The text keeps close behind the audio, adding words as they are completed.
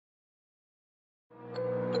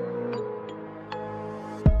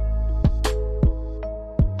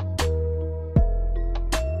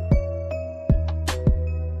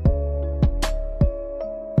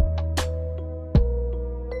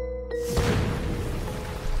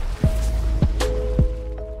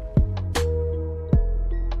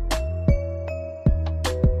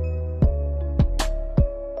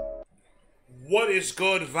is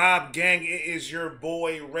good, Vibe Gang? It is your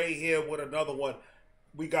boy Ray here with another one.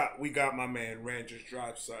 We got my man Ren just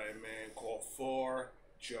dropped something, man, called For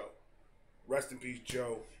Joe. Rest in peace,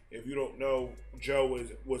 Joe. If you don't know, Joe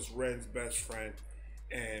was Ren's best friend,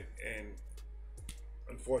 and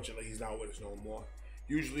unfortunately he's not with us no more.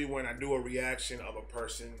 Usually when I do a reaction of a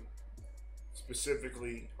person,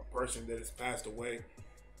 specifically a person that has passed away,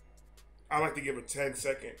 I like to give a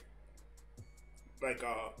 10-second, like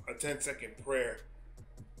a 10-second prayer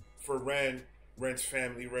for Ren's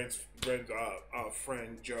family, Ren's friend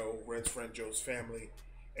Joe, Ren's friend Joe's family,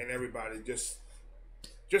 and everybody, just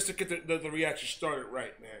to get the reaction started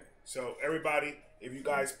right, man. So everybody, if you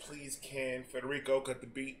guys please can, Federico, cut the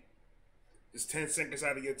beat. Just 10 seconds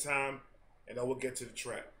out of your time, and then we'll get to the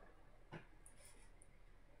track.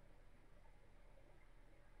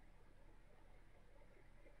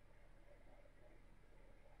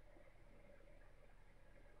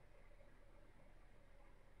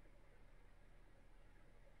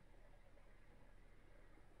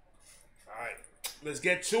 Alright, let's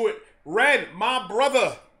get to it. Ren, my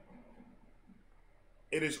brother,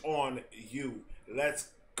 it is on you. Let's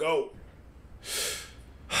go.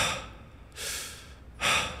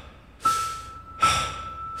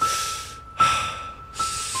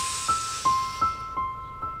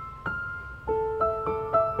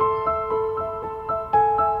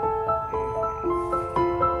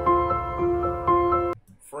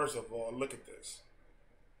 First of all, look at this.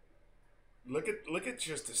 Look at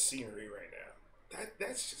just the scenery right now.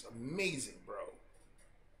 That's just amazing, bro.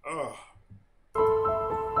 Ugh.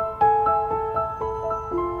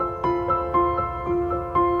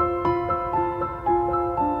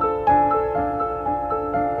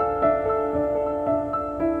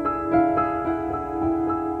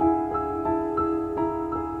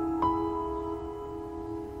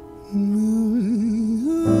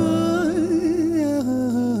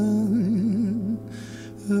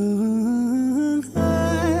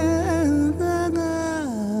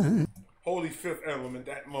 Holy Fifth Element,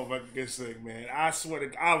 that motherfucker gets sick, man. I swear to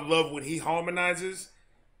God, I love when he harmonizes.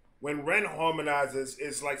 When Ren harmonizes,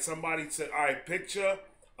 it's like somebody said, all right, picture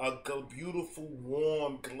a beautiful,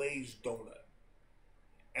 warm, glazed donut.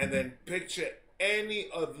 And then picture any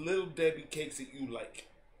of Little Debbie cakes that you like.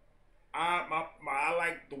 I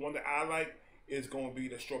like, the one that I like is going to be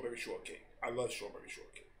the strawberry shortcake. I love strawberry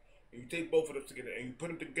shortcake. And you take both of them together and you put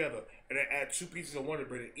them together and then add 2 pieces of Wonder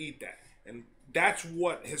Bread and eat that. And that's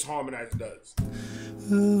what his harmonizer does.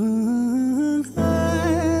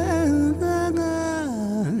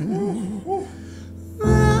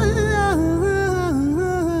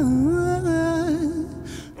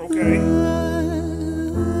 Okay.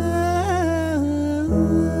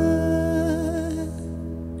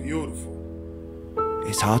 Beautiful.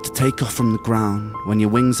 It's hard to take off from the ground when your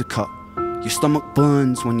wings are cut. Your stomach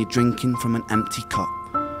burns when you're drinking from an empty cup.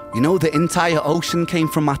 You know the entire ocean came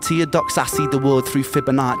from my tear ducts. I see the world through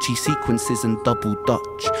Fibonacci sequences and double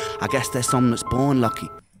Dutch. I guess there's some that's born lucky.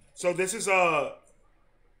 So this is because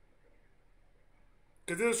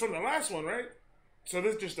this is from the last one, right? So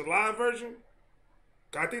this is just the live version.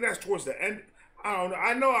 I think that's towards the end. I don't know.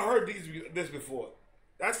 I know I heard this before.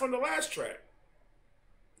 That's from the last track.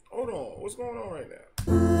 Hold on, what's going on right now?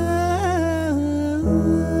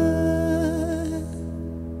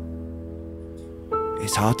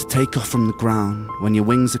 It's hard to take off from the ground when your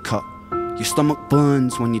wings are cut. Your stomach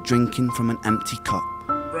burns when you're drinking from an empty cup.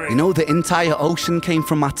 Right. You know the entire ocean came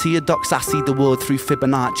from my tear ducts. I see the world through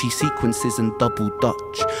Fibonacci sequences and double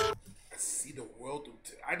Dutch. I see the world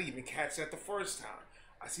through. I didn't even catch that the first time.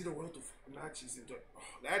 I see the world through Fibonacci's and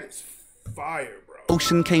that is fire, bro.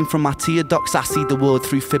 Ocean came from my tear ducts. I see the world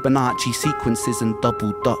through Fibonacci sequences and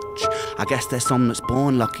double Dutch. I guess there's some that's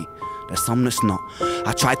born lucky. There's some that's not.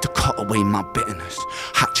 I tried to cut away my bitterness.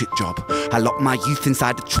 Hatchet job. I locked my youth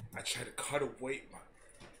inside the I tried to cut away my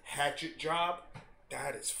hatchet job.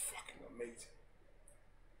 That is fucking amazing.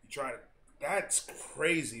 You try to. That's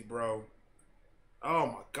crazy, bro. Oh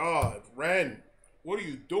my God, Ren. What are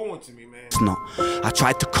you doing to me, man? It's not. I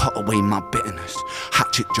tried to cut away my bitterness.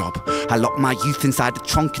 Hatchet job. I locked my youth inside the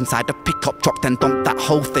trunk, inside the pickup truck, then dumped that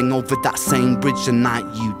whole thing over that same bridge the night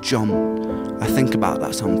you jumped. I think about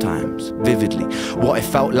that sometimes, vividly. What it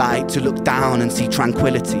felt like to look down and see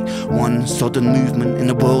tranquility. One sudden movement in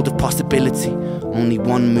a world of possibility. Only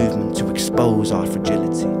one movement to expose our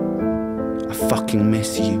fragility. I fucking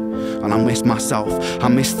miss you, and I miss myself. I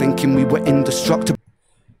miss thinking we were indestructible.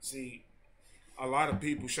 See, a lot of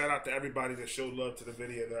people, shout out to everybody that showed love to the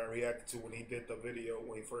video that I reacted to when he did the video,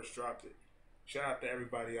 when he first dropped it. Shout out to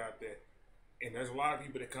everybody out there. And there's a lot of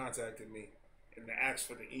people that contacted me and asked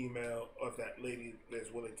for the email of that lady that's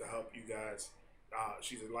willing to help you guys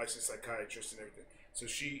She's a licensed psychiatrist and everything. So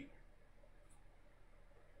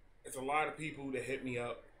it's a lot of people that hit me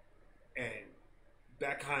up, and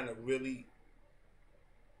that kind of really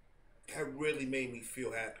made me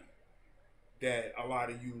feel happy that a lot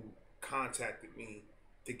of you contacted me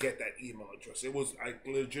to get that email address. It was, I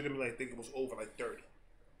legitimately, I think it was over 30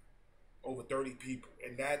 people,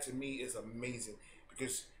 and that to me is amazing,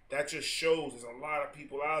 because that just shows there's a lot of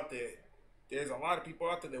people out there. There's a lot of people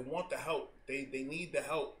out there that want the help. They need the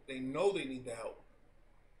help. They know they need the help.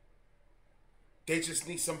 They just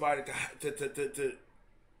need somebody to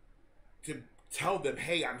tell them,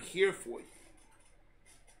 hey, I'm here for you.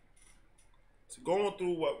 So going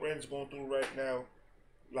through what Ren's going through right now,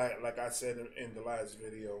 like I said in the last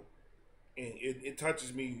video, and it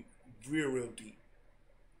touches me real deep.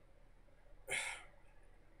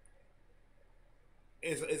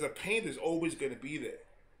 It's a pain that's always going to be there.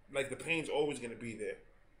 Like, the pain's always going to be there.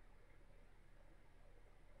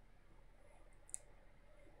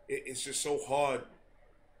 It's just so hard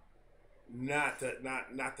not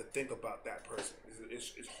to think about that person.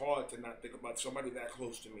 It's hard to not think about somebody that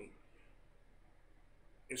close to me.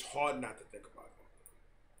 It's hard not to think about them.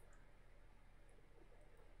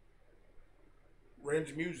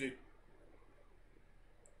 Ren's music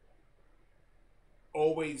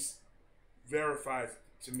always verifies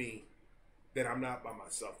to me that I'm not by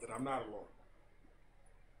myself, that I'm not alone.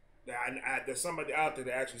 That there's somebody out there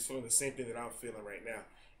that actually is feeling the same thing that I'm feeling right now.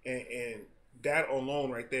 And that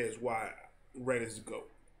alone right there is why Ren is the GOAT.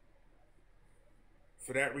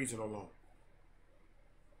 For that reason alone.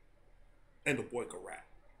 And the boy can rap.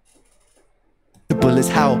 As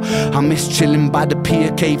hell. I miss chilling by the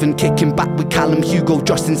pier cave and kicking back with Callum, Hugo,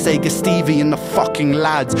 Justin, Sega, Stevie and the fucking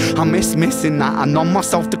lads. I miss missing that. I know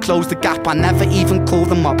myself to close the gap. I never even call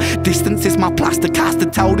them up. Distance is my plaster cast, to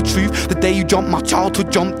tell the truth. The day you jumped, my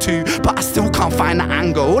childhood jumped too. But I still can't find the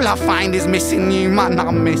anger. All I find is missing you, man. I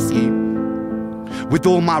miss you. With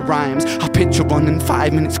all my rhymes, I picture running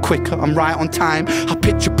 5 minutes quicker, I'm right on time. I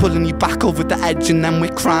picture pulling you back over the edge and then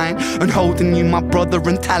we're crying, and holding you, my brother,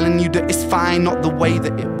 and telling you that it's fine, not the way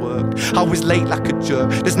that it worked. I was late like a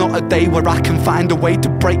jerk. There's not a day where I can find a way to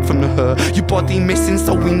break from the hurt. Your body missing,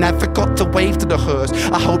 so we never got to wave to the hearse.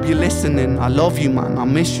 I hope you're listening, I love you, man, I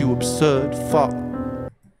miss you, absurd, fuck.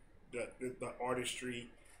 The artistry,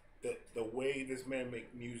 the way this man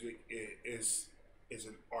make music is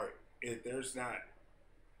an art. There's not,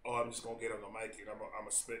 oh, I'm just gonna get on the mic and I'm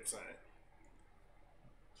a spit sign.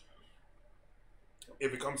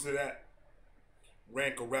 If it comes to that,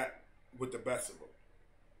 Ren can rap with the best of them.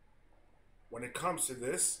 When it comes to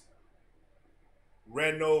this,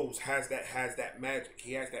 Ren knows has that magic.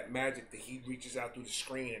 He has that magic that he reaches out through the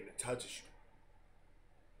screen and it touches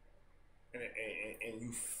you, and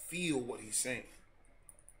you feel what he's saying.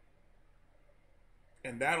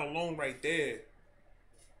 And that alone right there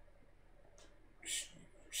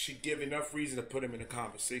should give enough reason to put him in a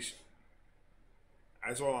conversation.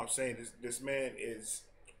 That's all I'm saying. This man is,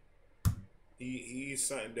 he's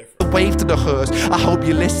something different. Wave to the hearse. I hope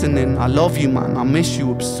you're listening. I love you, man. I miss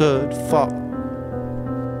you, absurd. Fuck.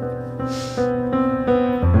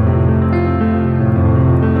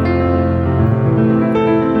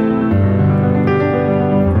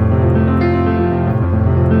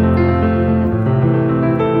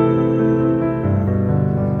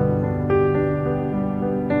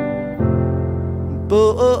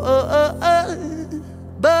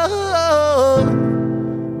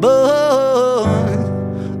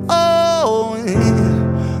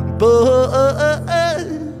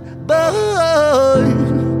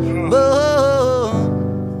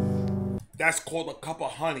 That's called a cup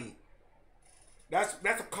of honey. That's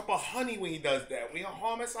a cup of honey when he does that. When he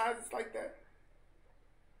homicides like that.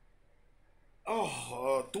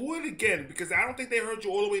 Oh, do it again, because I don't think they heard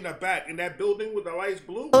you all the way in the back in that building with the lights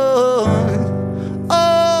blue.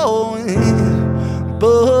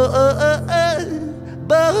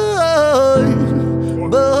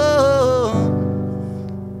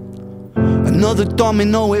 Another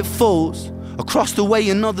domino, it falls. Across the way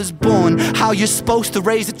another's born. How you're supposed to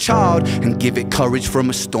raise a child and give it courage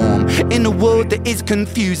from a storm. In a world that is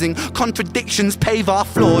confusing, contradictions pave our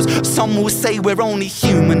flaws. Some will say we're only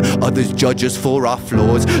human, others judge us for our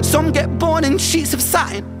flaws. Some get born in sheets of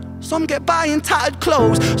satin, some get by in tattered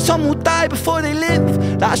clothes. Some will die before they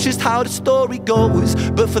live, that's just how the story goes.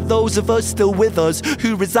 But for those of us still with us,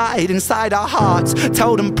 who reside inside our hearts,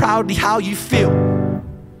 tell them proudly how you feel.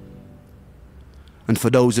 And for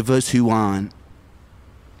those of us who aren't,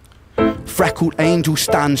 freckled angels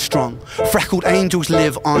stand strong, freckled angels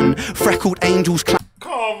live on, freckled angels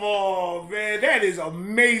Come on, man, that is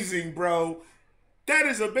amazing, bro. That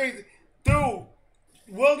is amazing. Dude,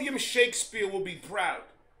 William Shakespeare will be proud.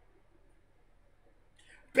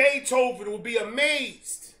 Beethoven will be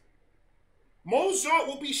amazed. Mozart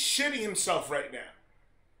will be shitting himself right now.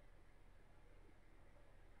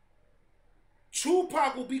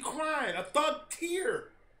 Tupac will be crying, a thug tear.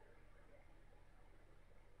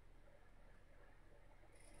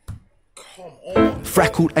 Come on.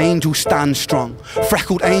 Freckled angels stand strong.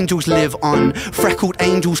 Freckled angels live on. Freckled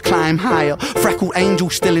angels climb higher. Freckled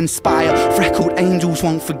angels still inspire. Freckled angels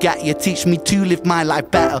won't forget you. Teach me to live my life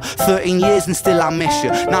better. 13 years and still I miss you.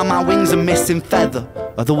 Now my wings are missing feather.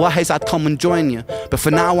 Otherwise I'd come and join you. But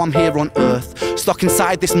for now I'm here on earth, stuck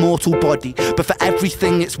inside this mortal body. But for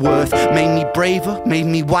everything it's worth. Made me braver, made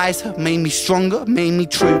me wiser, made me stronger, made me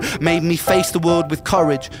true, made me face the world with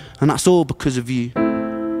courage. And that's all because of you.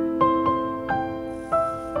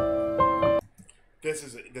 This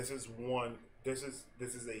is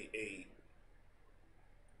a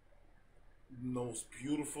most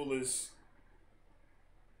beautifulest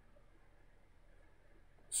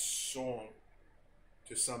song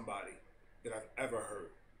to somebody that I've ever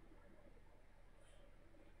heard.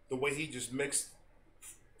 The way he just mixed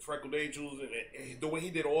Freckled Angels and the way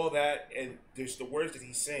he did all that, and there's the words that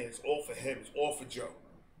he's saying, it's all for him, it's all for Joe.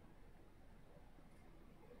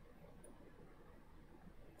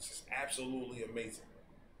 This is absolutely amazing.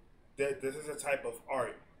 This is a type of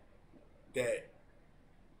art that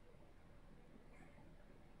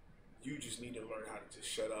you just need to learn how to just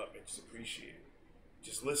shut up and just appreciate it.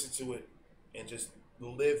 Just listen to it and just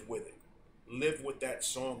live with it. Live with that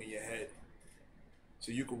song in your head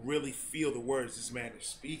so you can really feel the words this man is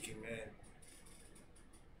speaking, man.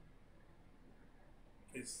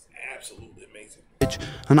 It's absolutely amazing.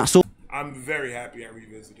 And that's all. I'm very happy I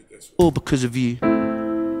revisited this one. All because of you.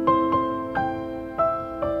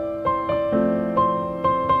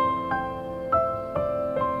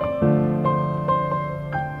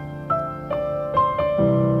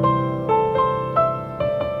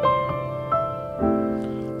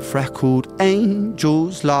 Freckled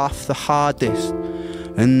angels laugh the hardest,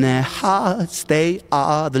 and their hearts, they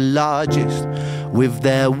are the largest. With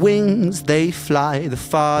their wings, they fly the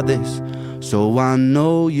farthest. So I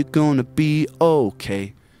know you're gonna be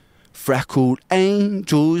okay. Freckled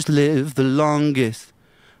angels live the longest,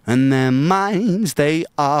 and their minds, they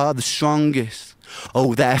are the strongest.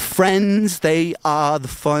 Oh, their friends, they are the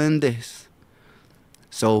fondest.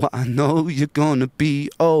 So I know you're gonna be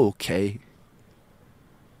okay.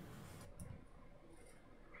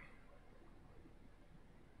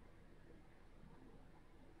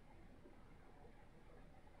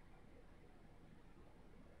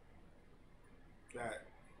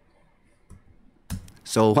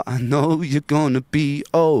 So I know you're gonna be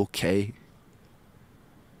okay.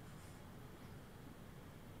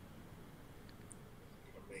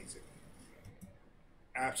 Amazing.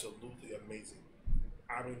 Absolutely amazing.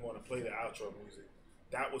 I don't even want to play the outro music.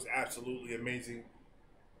 That was absolutely amazing.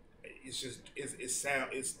 It's just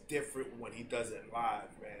it's different when he does it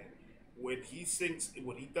live, man. When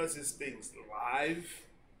he does his things live,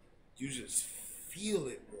 you just feel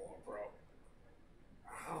it more, bro.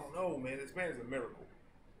 I don't know, man. This man is a miracle.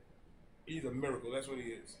 He's a miracle. That's what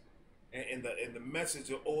he is. And the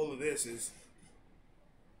message of all of this is,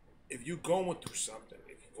 if you're going through something,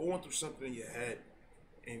 in your head,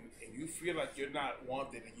 and you feel like you're not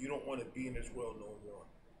wanted and you don't want to be in this world no more,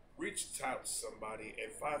 reach out to somebody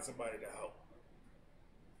and find somebody to help.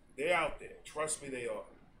 They're out there. Trust me, they are.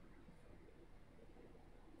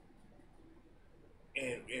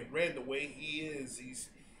 And Ren, the way he is,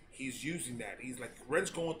 he's using that. He's like,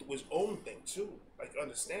 Ren's going through his own thing too. Like,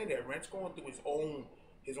 understand that Ren's going through his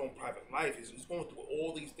own private life. He's going through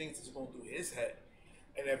all these things that's going through his head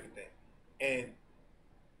and everything. And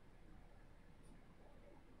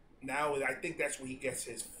now I think that's where he gets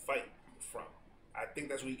his fight from. I think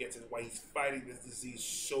that's where he gets why he's fighting this disease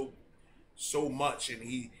so much, and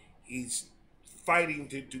he's fighting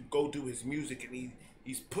to go do his music, and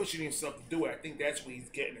he's pushing himself to do it. I think that's where he's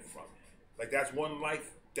getting it from. Like, that's one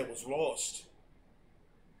life that was lost.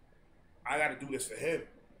 I got to do this for him,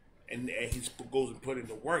 and he goes and put in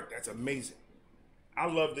the work. That's amazing. I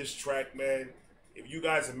love this track, man. If you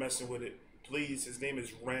guys are messing with it, please. His name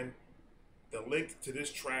is Ren. The link to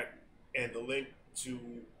this track and the link to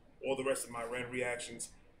all the rest of my Ren reactions,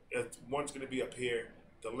 one's going to be up here.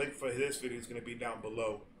 The link for this video is going to be down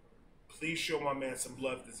below. Please show my man some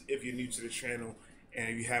love if you're new to the channel and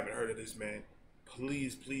if you haven't heard of this man.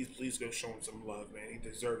 Please, please, please go show him some love, man. He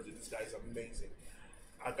deserves it. This guy's amazing.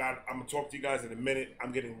 I'm going to talk to you guys in a minute.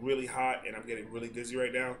 I'm getting really hot and I'm getting really dizzy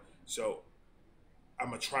right now. So I'm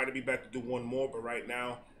going to try to be back to do one more, but right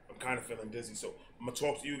now I'm kind of feeling dizzy. So I'm going to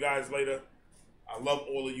talk to you guys later. I love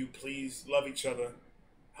all of you. Please love each other,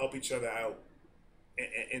 help each other out,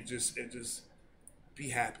 and just be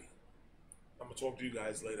happy. I'm gonna talk to you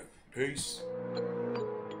guys later. Peace.